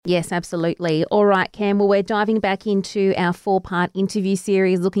Yes, absolutely. All right, Cam. Well, we're diving back into our 4-part interview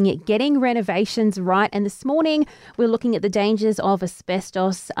series looking at getting renovations right. And this morning, we're looking at the dangers of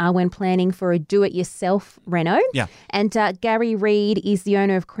asbestos when planning for a do-it-yourself reno. Yeah. And Gary Reid is the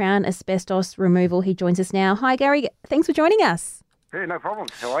owner of Crown Asbestos Removal. He joins us now. Hi, Gary. Thanks for joining us. Yeah, no problem.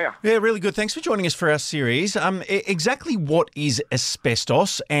 How are you? Yeah, really good. Thanks for joining us for our series. Exactly what is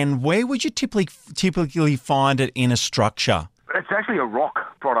asbestos and where would you typically find it in a structure? It's actually a rock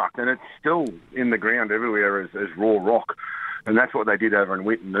product, and it's still in the ground everywhere as raw rock. And that's what they did over in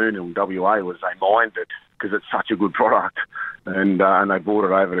Winton Noon in WA, was they mined it because it's such a good product. And they brought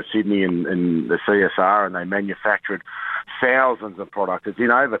it over to Sydney and the CSR, and they manufactured thousands of products. It's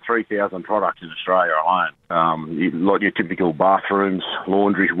in over 3,000 products in Australia alone. Like your typical bathrooms,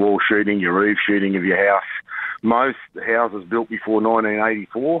 laundries, wall sheeting, your roof sheeting of your house. Most houses built before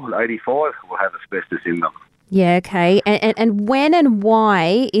 1984, 85 will have asbestos in them. Yeah, okay. And when and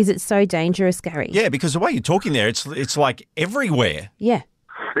why is it so dangerous, Gary? Yeah, because the way you're talking there, it's like everywhere. Yeah.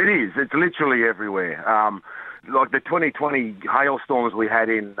 It is. It's literally everywhere. Like the 2020 hailstorms we had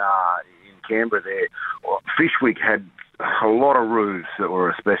in Canberra there, Fishwick had a lot of roofs that were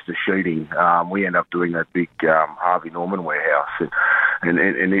asbestos sheeting. We ended up doing that big Harvey Norman warehouse, and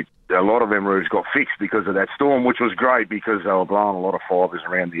a lot of them roofs got fixed because of that storm, which was great because they were blowing a lot of fibres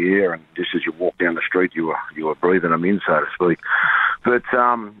around the air, and just as you walk down the street, you were breathing them in, so to speak. But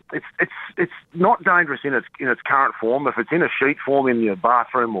it's not dangerous in its current form. If it's in a sheet form in your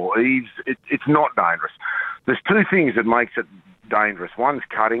bathroom or eaves, it's not dangerous. There's two things that makes it dangerous. One's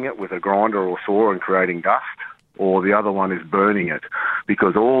cutting it with a grinder or saw and creating dust, or the other one is burning it,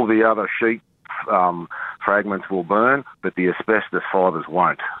 because all the other sheet fragments will burn, but the asbestos fibres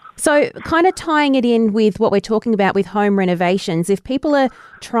won't. So kind of tying it in with what we're talking about with home renovations, if people are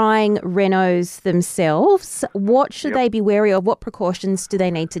trying renos themselves, what should they be wary of? What precautions do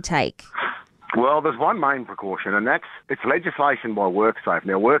they need to take? Well, there's one main precaution, and it's legislation by WorkSafe.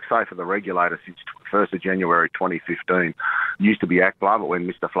 Now, WorkSafe are the regulator since 1st of January 2015. Used to be ACLA, but when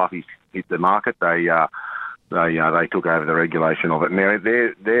Mr. Fluffy hit the market, they took over the regulation of it. Now,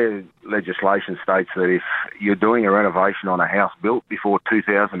 their legislation states that if you're doing a renovation on a house built before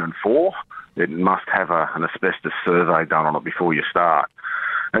 2004, it must have an asbestos survey done on it before you start.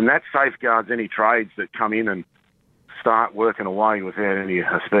 And that safeguards any trades that come in and start working away without any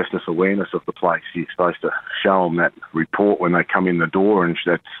asbestos awareness of the place. You're supposed to show them that report when they come in the door, and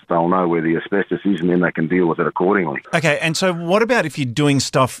they'll know where the asbestos is, and then they can deal with it accordingly. Okay, and so what about if you're doing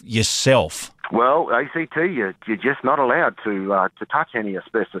stuff yourself? Well, ACT, you're just not allowed to touch any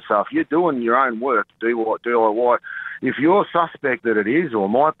asbestos. So if you're doing your own work, DIY, if you're suspect that it is or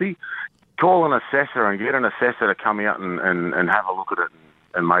might be, call an assessor and get an assessor to come out and have a look at it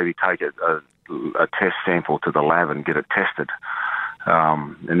and maybe take a test sample to the lab and get it tested.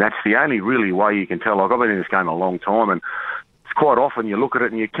 And that's the only really way you can tell. Like, I've been in this game a long time, and it's quite often you look at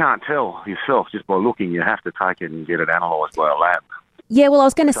it and you can't tell yourself just by looking. You have to take it and get it analysed by a lab. Yeah, well, I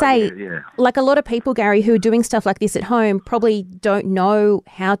was going to say, like a lot of people, Gary, who are doing stuff like this at home probably don't know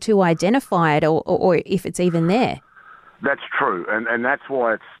how to identify it or if it's even there. That's true, and that's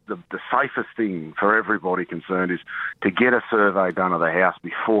why it's the safest thing for everybody concerned is to get a survey done of the house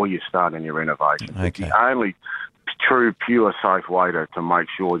before you start any renovation. Okay. It's the only true, pure, safe way to make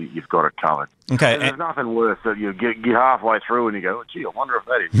sure that you've got it covered. Okay. And there's nothing worse that you get halfway through and you go, oh, gee, I wonder if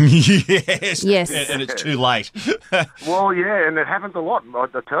that is. Yes. And it's too late. Well, yeah, and it happens a lot. I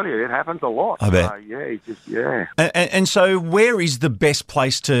tell you, it happens a lot. I bet. And so where is the best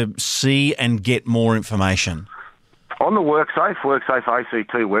place to see and get more information? On the WorkSafe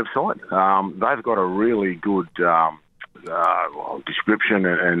ACT website, they've got a really good description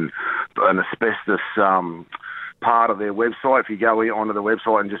and an asbestos part of their website. If you go onto the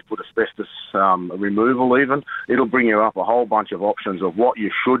website and just put asbestos removal even, it'll bring you up a whole bunch of options of what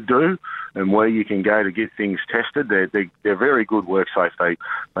you should do and where you can go to get things tested. They're very good, WorkSafe.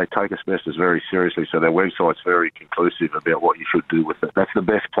 They take asbestos very seriously, so their website's very conclusive about what you should do with it. That's the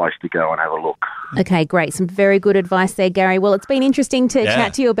best place to go and have a look. Okay, great. Some very good advice there, Gary. Well, it's been interesting to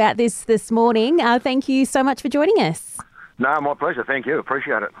chat to you about this morning. Thank you so much for joining us. No, my pleasure. Thank you.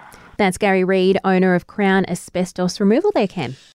 Appreciate it. That's Gary Reid, owner of Crown Asbestos Removal there, Cam.